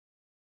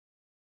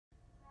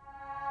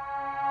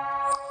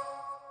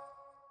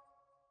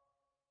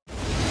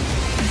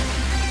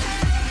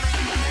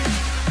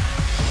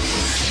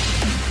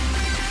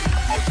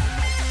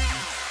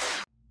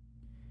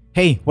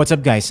Hey, what's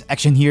up guys?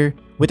 Action here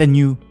with a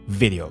new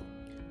video.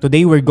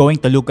 Today we're going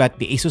to look at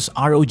the ASUS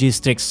ROG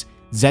Strix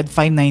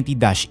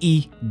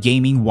Z590-E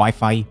gaming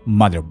Wi-Fi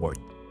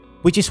motherboard,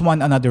 which is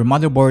another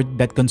motherboard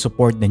that can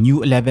support the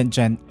new 11th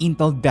gen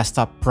Intel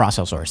desktop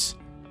processors.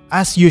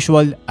 As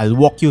usual, I'll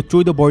walk you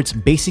through the board's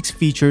basics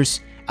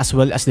features as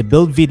well as the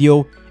build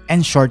video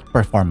and short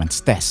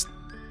performance test.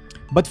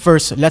 But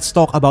first, let's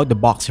talk about the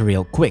box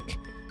real quick.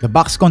 The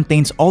box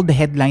contains all the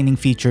headlining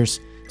features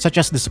such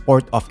as the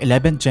support of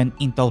 11th gen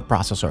Intel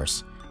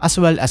processors, as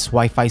well as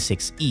Wi-Fi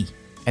 6E,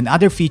 and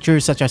other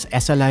features such as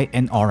SLI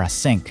and Aura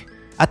Sync.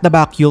 At the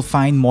back, you'll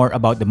find more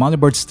about the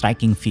motherboard's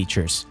striking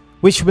features,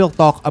 which we'll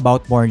talk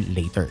about more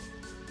later.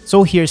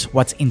 So here's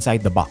what's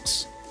inside the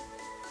box.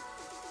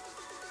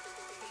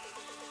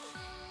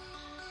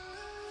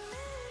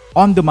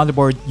 On the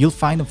motherboard, you'll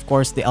find of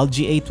course the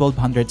LGA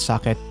 1200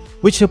 socket,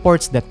 which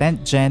supports the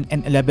 10th gen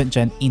and 11th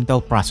gen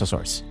Intel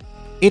processors.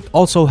 It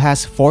also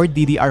has 4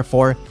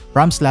 DDR4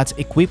 RAM slots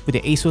equipped with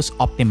the ASUS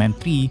Optimum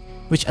 3,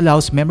 which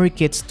allows memory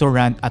kits to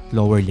run at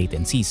lower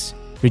latencies,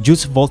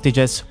 reduce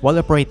voltages while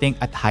operating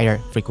at higher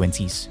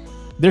frequencies.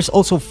 There's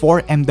also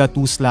 4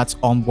 M.2 slots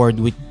on board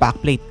with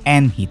backplate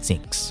and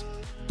heatsinks,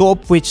 2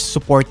 of which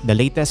support the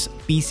latest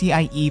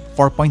PCIe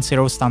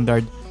 4.0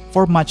 standard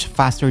for much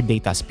faster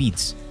data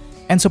speeds,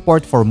 and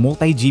support for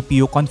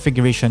multi-GPU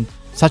configuration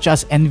such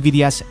as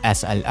NVIDIA's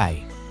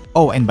SLI.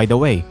 Oh, and by the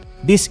way,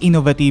 this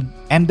innovative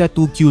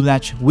M.2 Q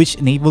latch, which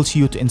enables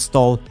you to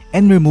install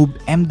and remove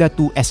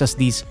M.2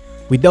 SSDs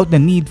without the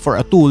need for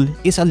a tool,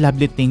 is a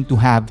lovely thing to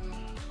have,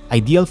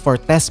 ideal for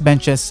test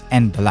benches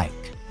and the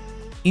like.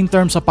 In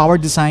terms of power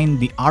design,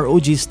 the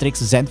ROG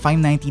Strix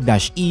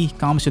Z590-E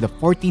comes with a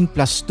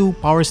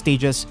 14+2 power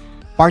stages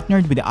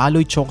partnered with the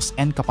alloy chokes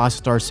and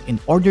capacitors in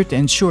order to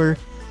ensure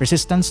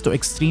resistance to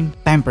extreme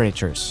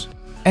temperatures,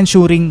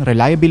 ensuring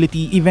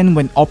reliability even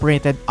when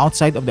operated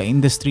outside of the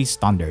industry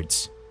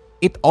standards.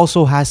 It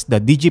also has the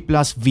Digi+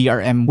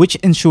 VRM, which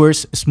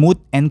ensures smooth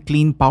and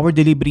clean power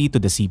delivery to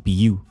the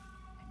CPU,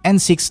 and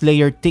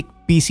 6-layer thick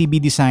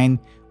PCB design,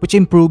 which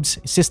improves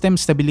system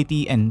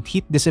stability and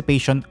heat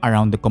dissipation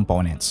around the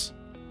components.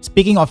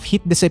 Speaking of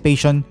heat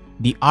dissipation,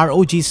 the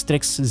ROG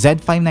Strix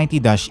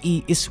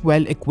Z590-E is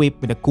well equipped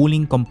with the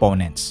cooling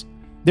components.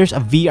 There's a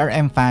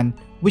VRM fan,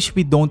 which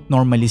we don't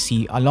normally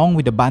see, along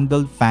with a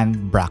bundled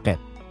fan bracket,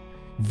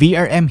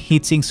 VRM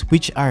heatsinks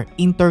which are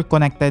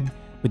interconnected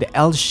with the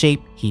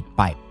L-shaped heat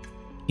pipe,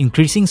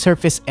 increasing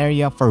surface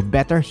area for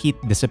better heat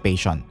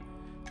dissipation,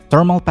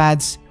 thermal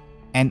pads,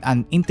 and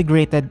an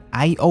integrated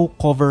I/O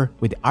cover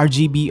with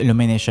RGB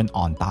illumination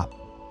on top.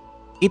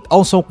 It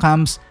also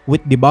comes with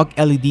debug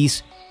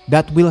LEDs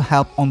that will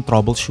help on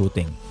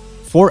troubleshooting,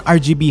 4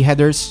 RGB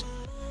headers,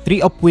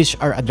 3 of which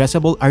are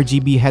addressable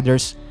RGB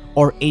headers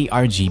or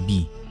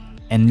ARGB,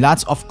 and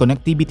lots of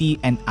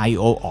connectivity and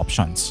I/O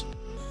options.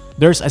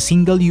 There's a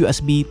single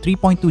USB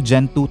 3.2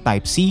 Gen 2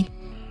 Type-C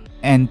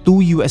and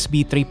 2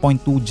 USB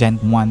 3.2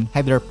 Gen 1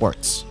 header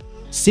ports,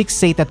 6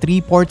 SATA 3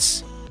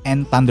 ports,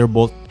 and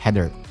Thunderbolt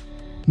header.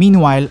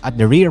 Meanwhile, at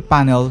the rear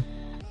panel,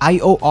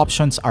 I/O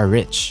options are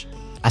rich.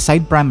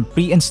 Aside from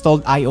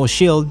pre-installed I/O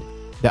shield,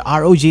 the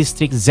ROG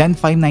Strix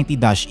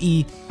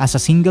Z590-E has a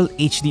single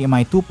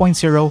HDMI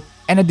 2.0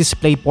 and a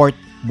DisplayPort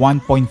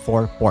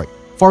 1.4 port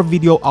for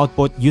video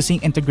output using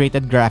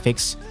integrated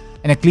graphics,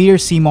 and a clear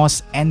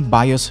CMOS and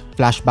BIOS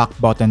flashback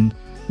button,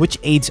 which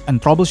aids in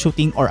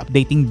troubleshooting or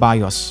updating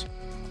BIOS.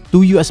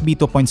 2 USB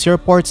 2.0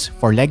 ports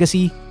for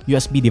legacy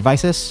USB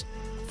devices,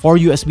 4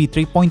 USB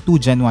 3.2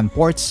 Gen 1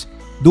 ports,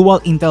 dual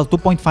Intel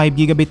 2.5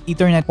 Gigabit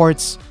Ethernet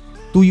ports,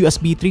 2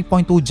 USB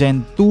 3.2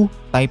 Gen 2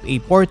 Type-A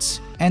ports,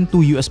 and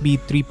 2 USB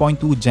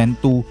 3.2 Gen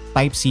 2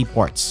 Type-C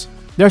ports.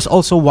 There's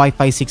also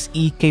Wi-Fi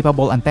 6E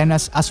capable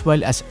antennas as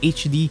well as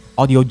HD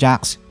audio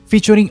jacks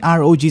featuring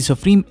ROG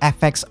Supreme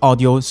FX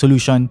audio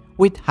solution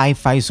with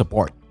Hi-Fi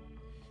support.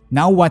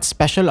 Now, what's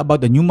special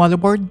about the new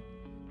motherboard?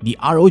 The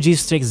ROG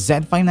Strix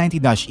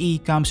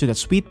Z590-E comes with a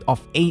suite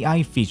of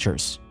AI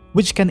features,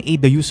 which can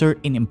aid the user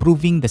in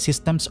improving the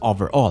system's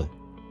overall,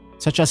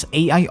 such as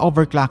AI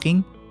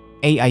overclocking,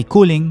 AI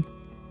cooling,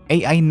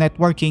 AI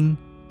networking,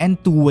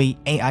 and two-way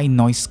AI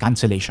noise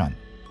cancellation.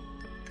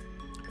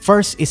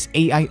 First is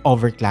AI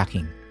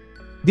overclocking.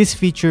 This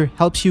feature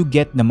helps you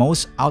get the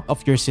most out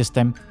of your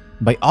system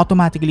by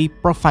automatically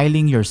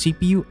profiling your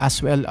CPU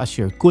as well as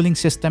your cooling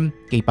system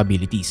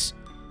capabilities,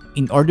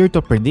 in order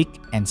to predict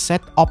and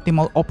set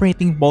optimal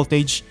operating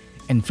voltage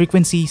and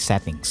frequency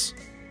settings.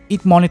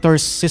 It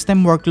monitors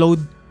system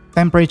workload,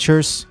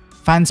 temperatures,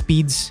 fan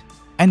speeds,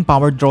 and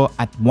power draw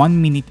at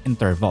 1-minute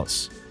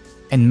intervals,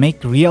 and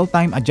make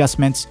real-time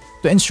adjustments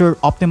to ensure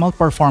optimal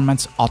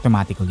performance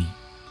automatically.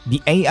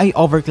 The AI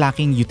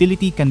overclocking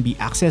utility can be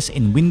accessed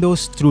in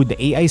Windows through the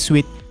AI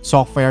Suite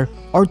software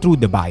or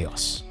through the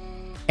BIOS.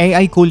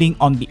 AI cooling,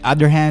 on the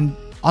other hand,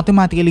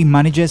 automatically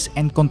manages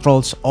and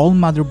controls all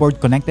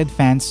motherboard connected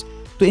fans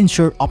to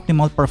ensure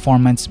optimal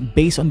performance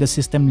based on the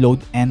system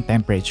load and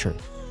temperature.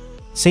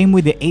 Same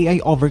with the AI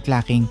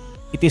overclocking,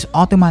 It is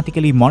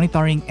automatically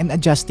monitoring and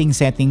adjusting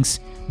settings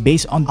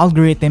based on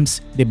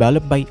algorithms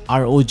developed by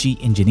ROG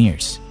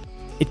engineers.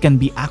 It can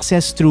be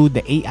accessed through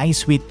the AI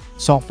Suite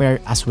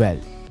software as well.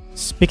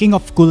 Speaking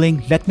of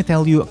cooling, let me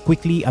tell you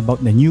quickly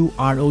about the new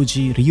ROG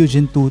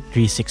Ryujin II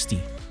 360,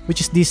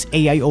 which is this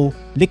AIO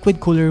liquid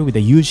cooler with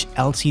a huge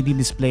LCD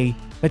display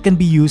that can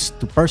be used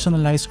to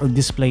personalize or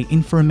display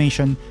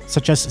information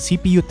such as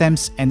CPU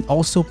temps and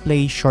also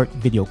play short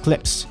video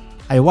clips.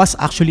 I was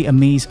actually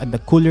amazed at the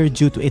cooler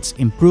due to its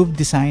improved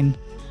design,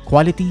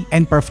 quality,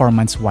 and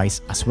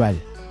performance-wise as well.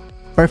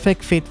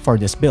 Perfect fit for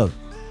this build.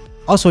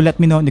 Also, let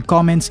me know in the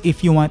comments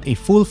if you want a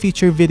full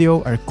feature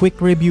video or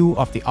quick review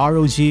of the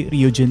ROG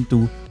Ryujin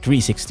II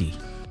 360.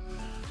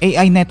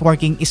 AI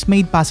networking is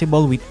made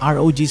possible with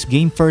ROG's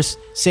GeForce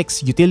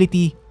 6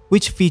 utility,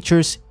 which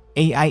features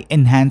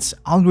AI-enhanced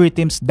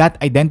algorithms that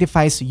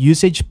identifies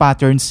usage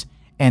patterns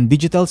and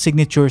digital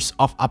signatures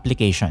of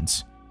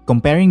applications,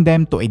 comparing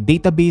them to a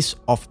database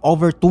of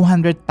over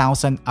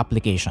 200,000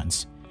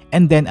 applications,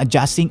 and then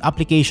adjusting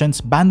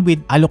applications'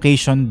 bandwidth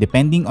allocation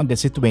depending on the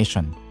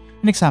situation.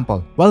 An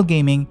example, while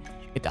gaming,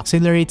 it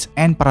accelerates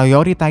and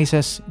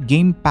prioritizes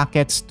game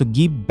packets to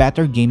give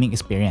better gaming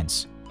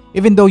experience.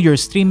 Even though you're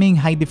streaming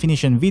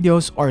high-definition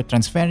videos or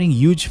transferring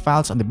huge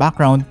files on the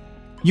background,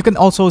 you can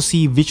also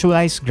see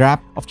visualized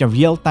graph of your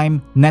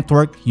real-time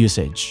network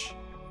usage.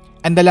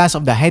 And the last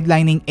of the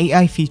headlining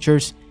AI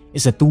features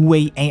is a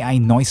two-way AI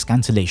noise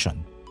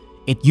cancellation.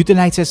 It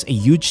utilizes a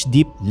huge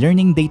deep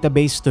learning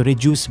database to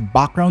reduce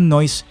background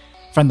noise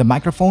from the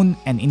microphone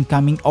and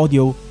incoming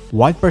audio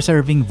while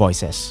preserving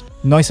voices.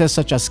 Noises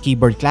such as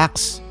keyboard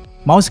clacks,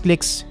 mouse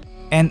clicks,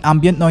 and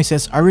ambient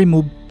noises are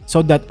removed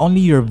so that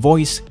only your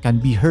voice can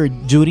be heard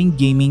during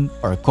gaming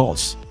or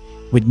calls,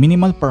 with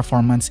minimal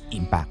performance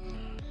impact.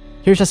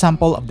 Here's a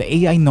sample of the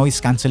AI noise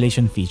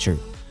cancellation feature.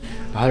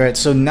 Alright,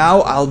 so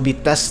now I'll be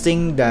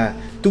testing the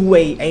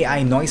two-way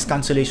AI noise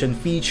cancellation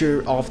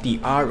feature of the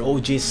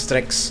ROG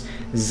Strix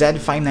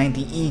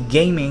Z590-E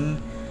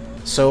gaming.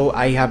 So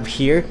I have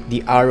here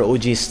the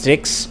ROG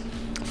Strix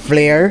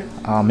Flare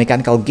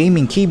mechanical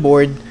gaming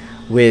keyboard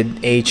with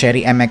a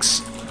Cherry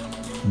MX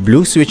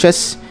blue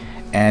switches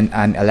and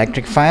an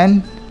electric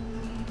fan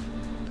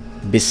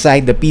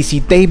beside the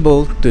PC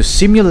table to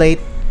simulate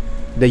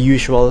the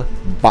usual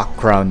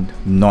background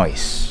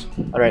noise.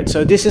 Alright,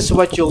 so this is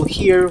what you'll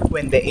hear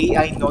when the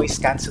AI noise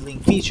cancelling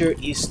feature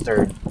is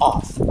turned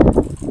off.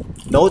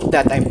 Note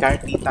that I'm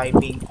currently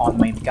typing on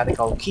my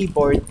mechanical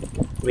keyboard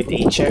with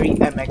a Cherry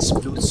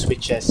MX blue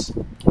switches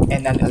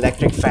and an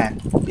electric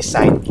fan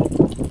beside me.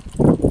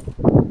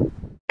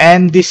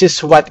 And this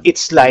is what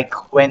it's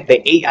like when the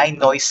AI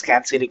noise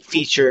cancelling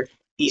feature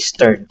is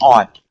turned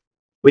on,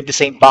 with the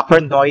same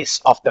background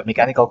noise of the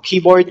mechanical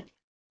keyboard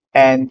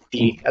and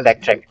the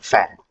electric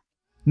fan.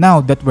 Now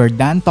that we're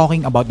done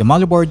talking about the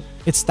motherboard,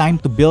 it's time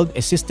to build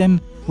a system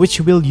which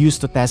we'll use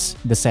to test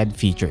the said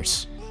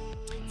features.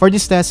 For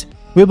this test,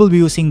 we will be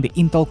using the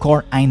Intel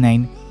Core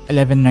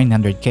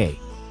i9-11900K.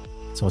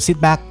 So sit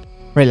back,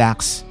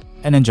 relax,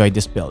 and enjoy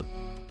this build.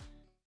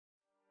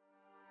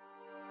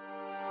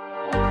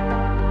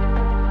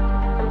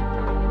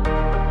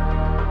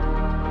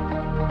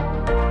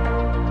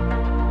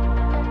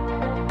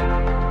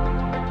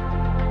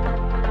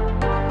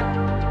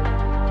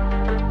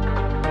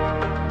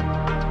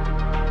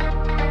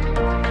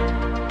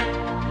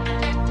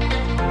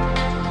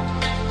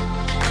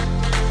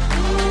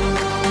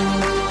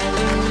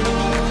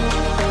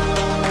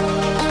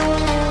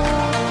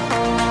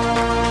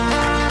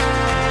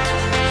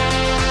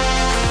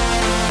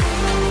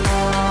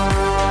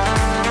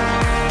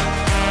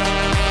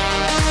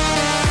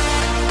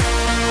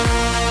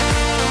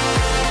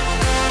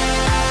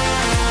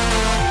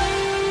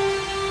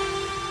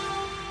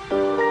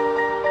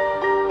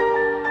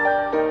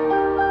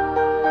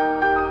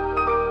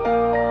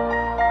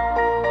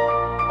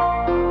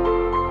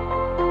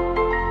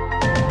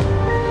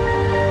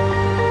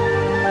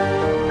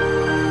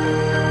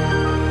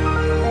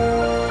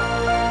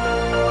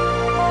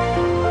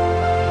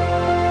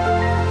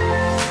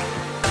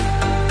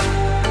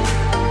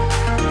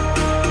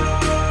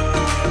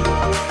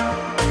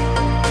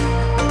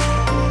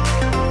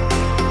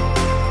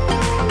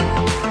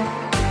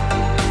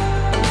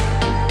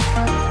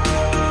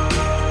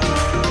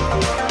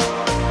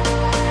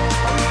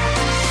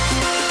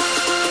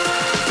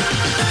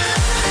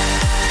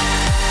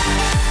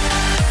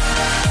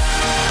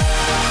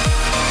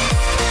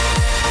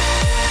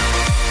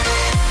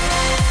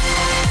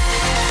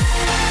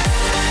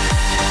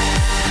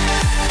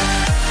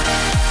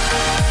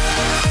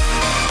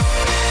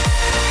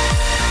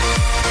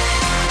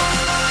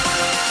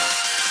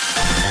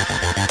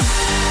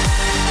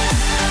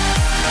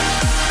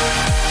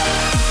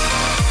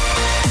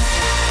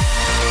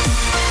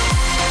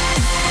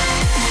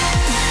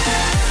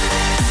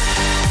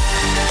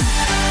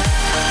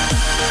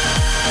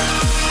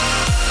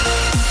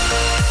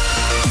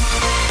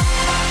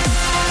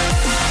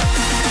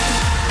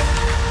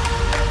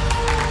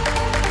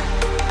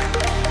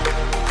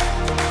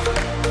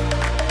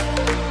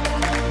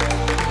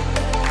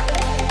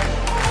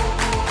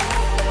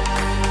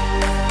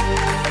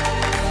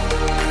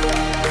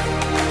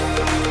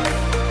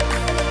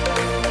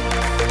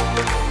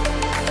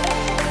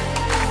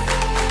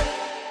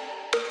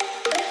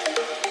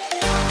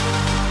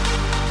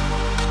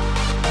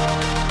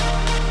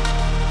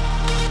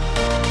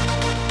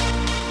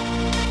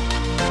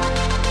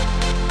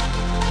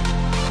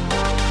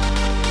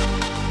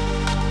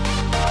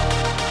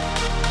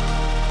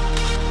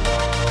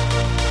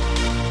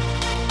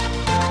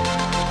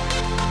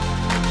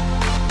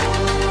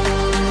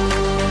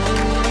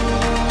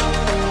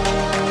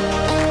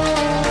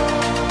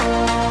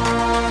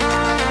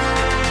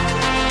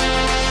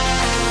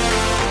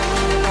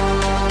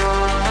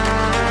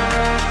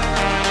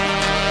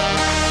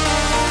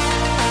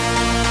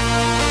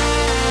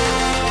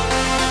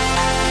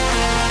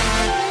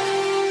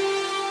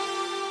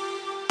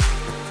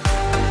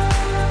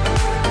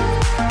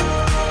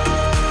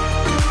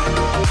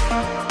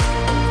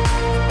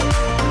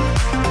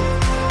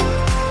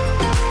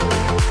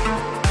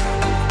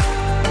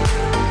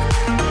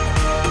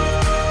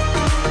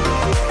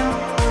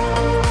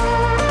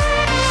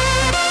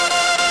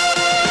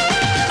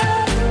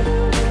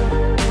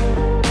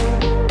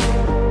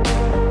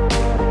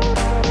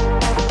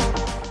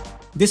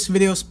 This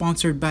video is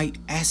sponsored by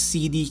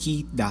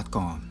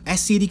scdkey.com.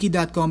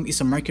 scdkey.com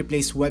is a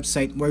marketplace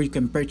website where you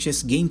can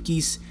purchase game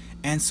keys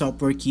and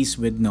software keys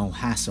with no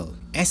hassle.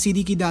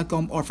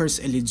 scdkey.com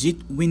offers a legit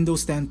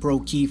Windows 10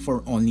 Pro key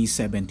for only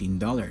 $17.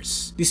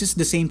 This is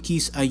the same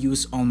keys I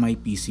use on my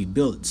PC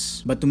builds.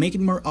 But to make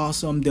it more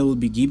awesome, they will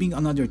be giving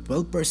another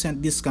 12%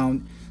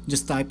 discount.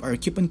 Just type our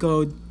coupon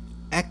code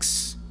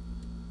XTNC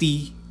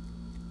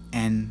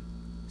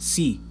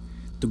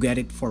to get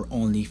it for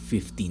only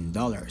 $15.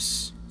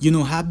 You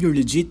now have your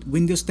legit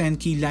Windows 10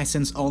 key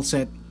license all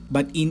set,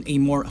 but in a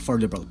more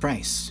affordable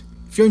price.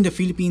 If you're in the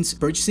Philippines,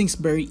 purchasing is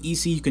very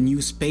easy. You can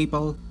use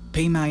PayPal,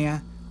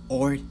 Paymaya,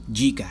 or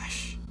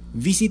Gcash.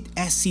 Visit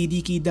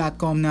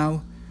scdkey.com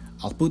now.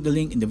 I'll put the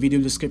link in the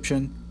video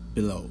description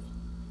below.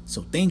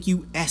 So thank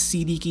you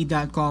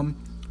scdkey.com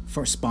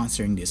for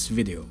sponsoring this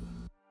video.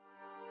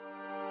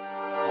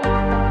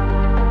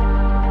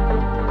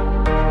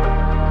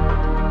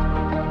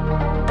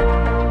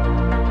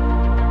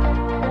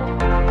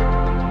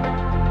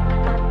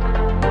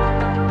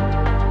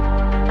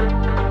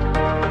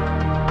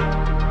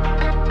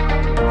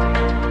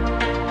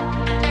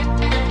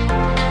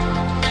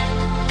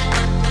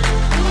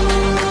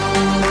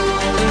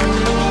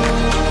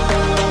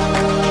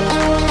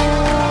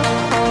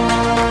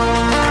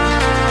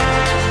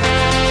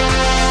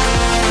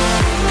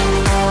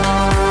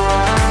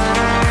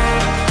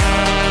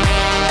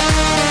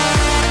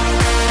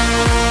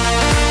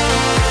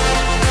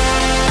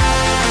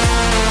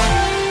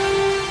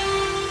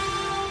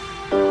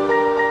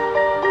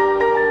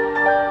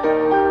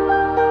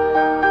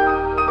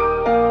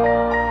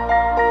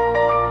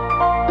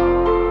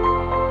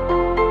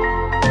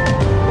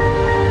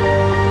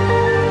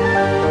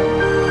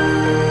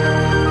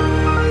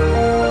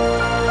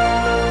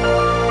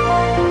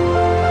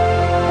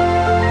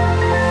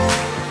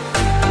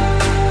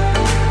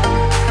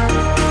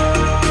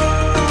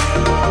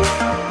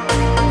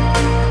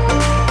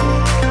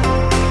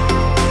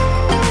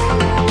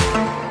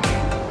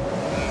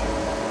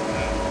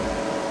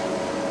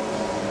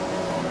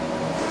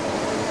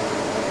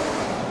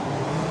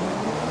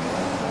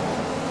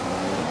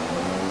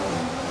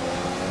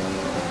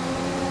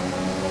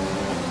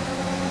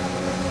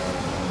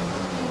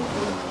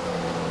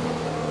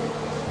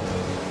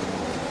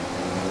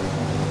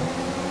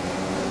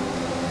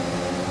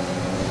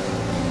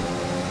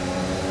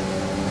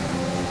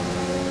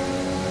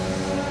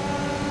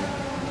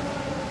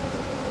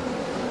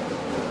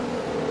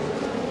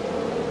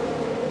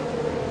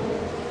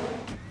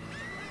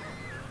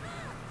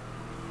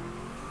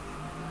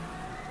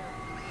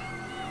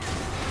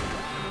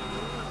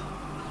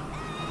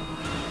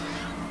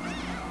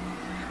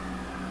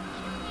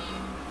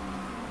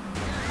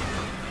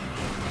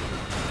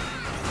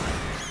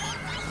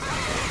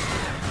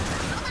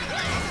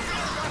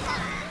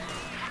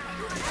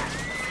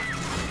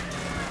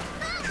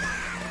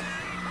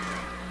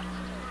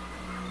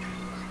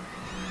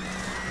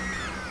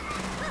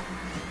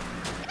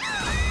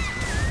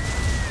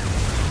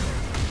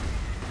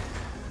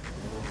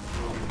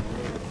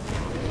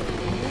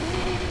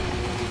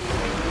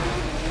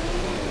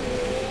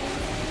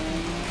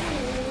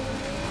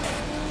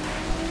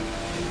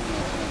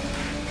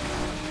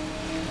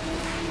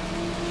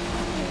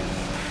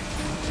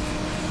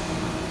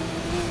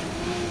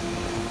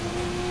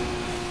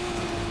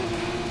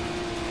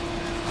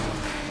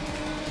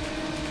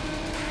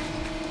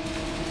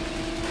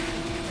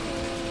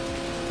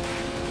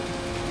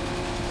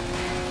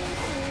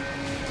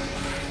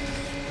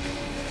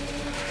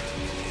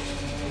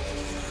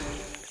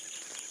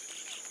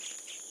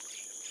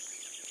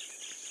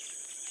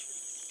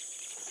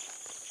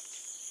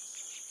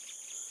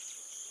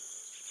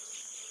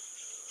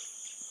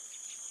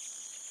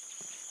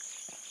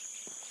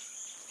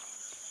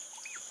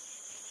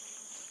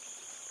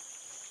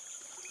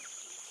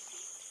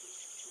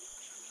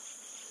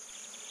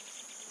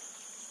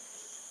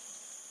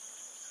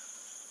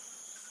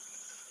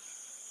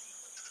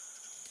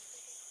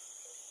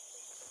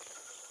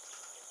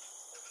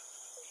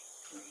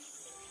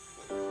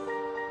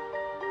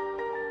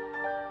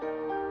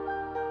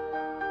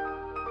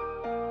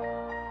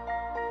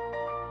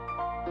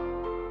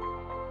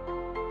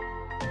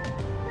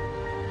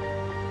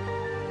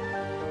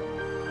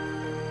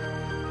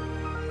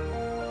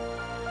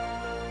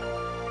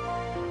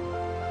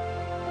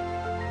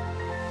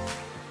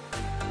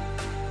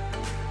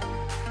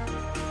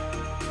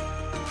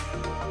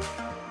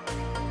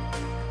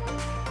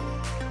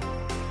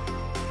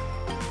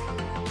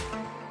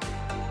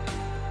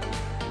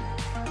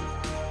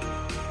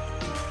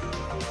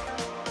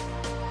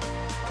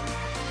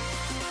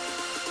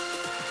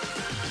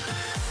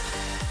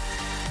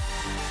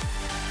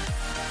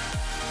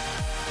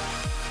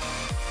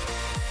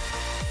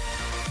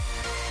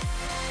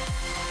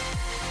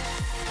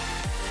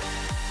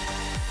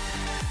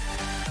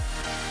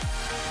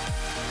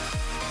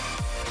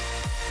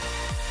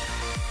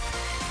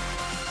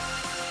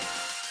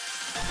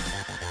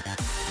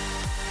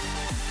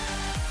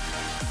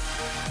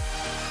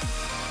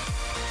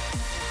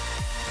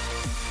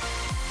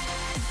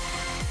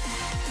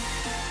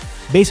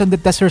 Based on the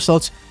test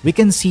results, we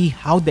can see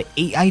how the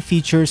AI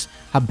features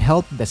have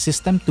helped the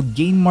system to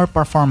gain more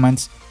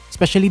performance,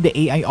 especially the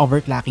AI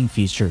overclocking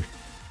feature.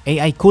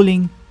 AI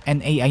cooling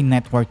and AI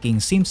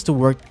networking seems to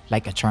work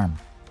like a charm,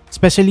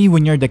 especially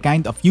when you're the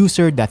kind of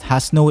user that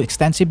has no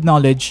extensive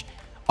knowledge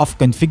of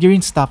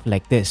configuring stuff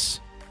like this.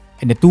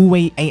 And the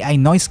two-way AI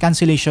noise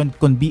cancellation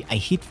can be a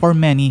hit for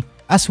many,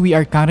 as we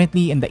are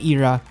currently in the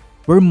era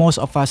where most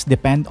of us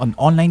depend on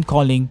online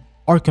calling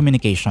or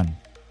communication,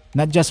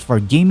 not just for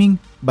gaming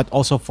but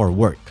also for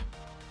work.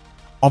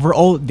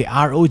 Overall, the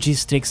ROG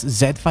Strix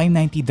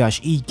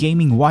Z590-E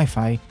gaming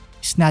Wi-Fi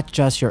is not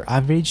just your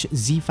average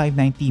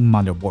Z590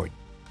 motherboard.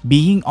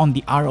 Being on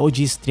the ROG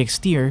Strix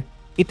tier,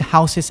 it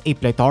houses a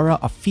plethora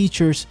of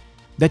features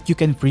that you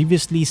can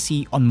previously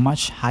see on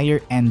much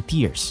higher end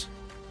tiers.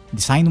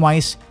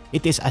 Design-wise,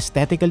 it is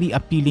aesthetically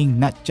appealing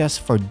not just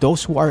for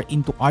those who are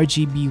into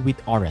RGB with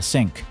Aura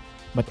Sync,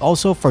 but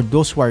also for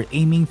those who are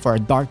aiming for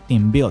dark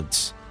theme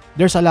builds.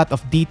 There's a lot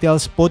of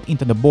details put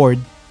into the board,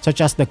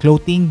 such as the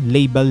clothing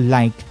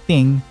label-like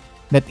thing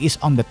that is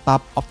on the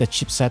top of the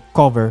chipset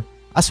cover,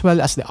 as well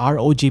as the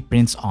ROG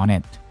prints on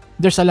it.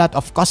 There's a lot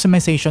of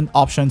customization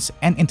options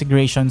and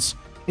integrations.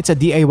 It's a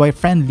DIY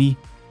friendly,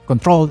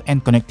 control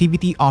and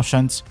connectivity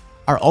options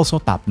are also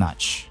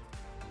top-notch.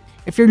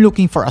 If you're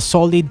looking for a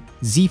solid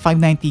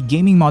Z590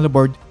 gaming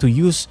motherboard to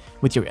use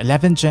with your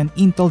 11th gen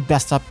Intel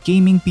desktop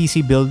gaming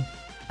PC build,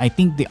 I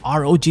think the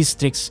ROG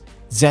Strix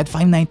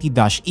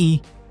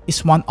Z590-E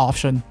is one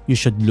option you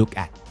should look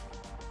at.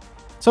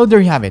 So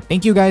there you have it.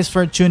 Thank you guys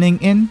for tuning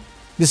in.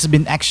 This has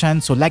been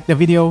Xtian, so like the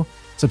video,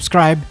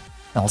 subscribe,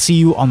 and I'll see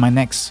you on my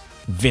next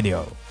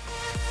video.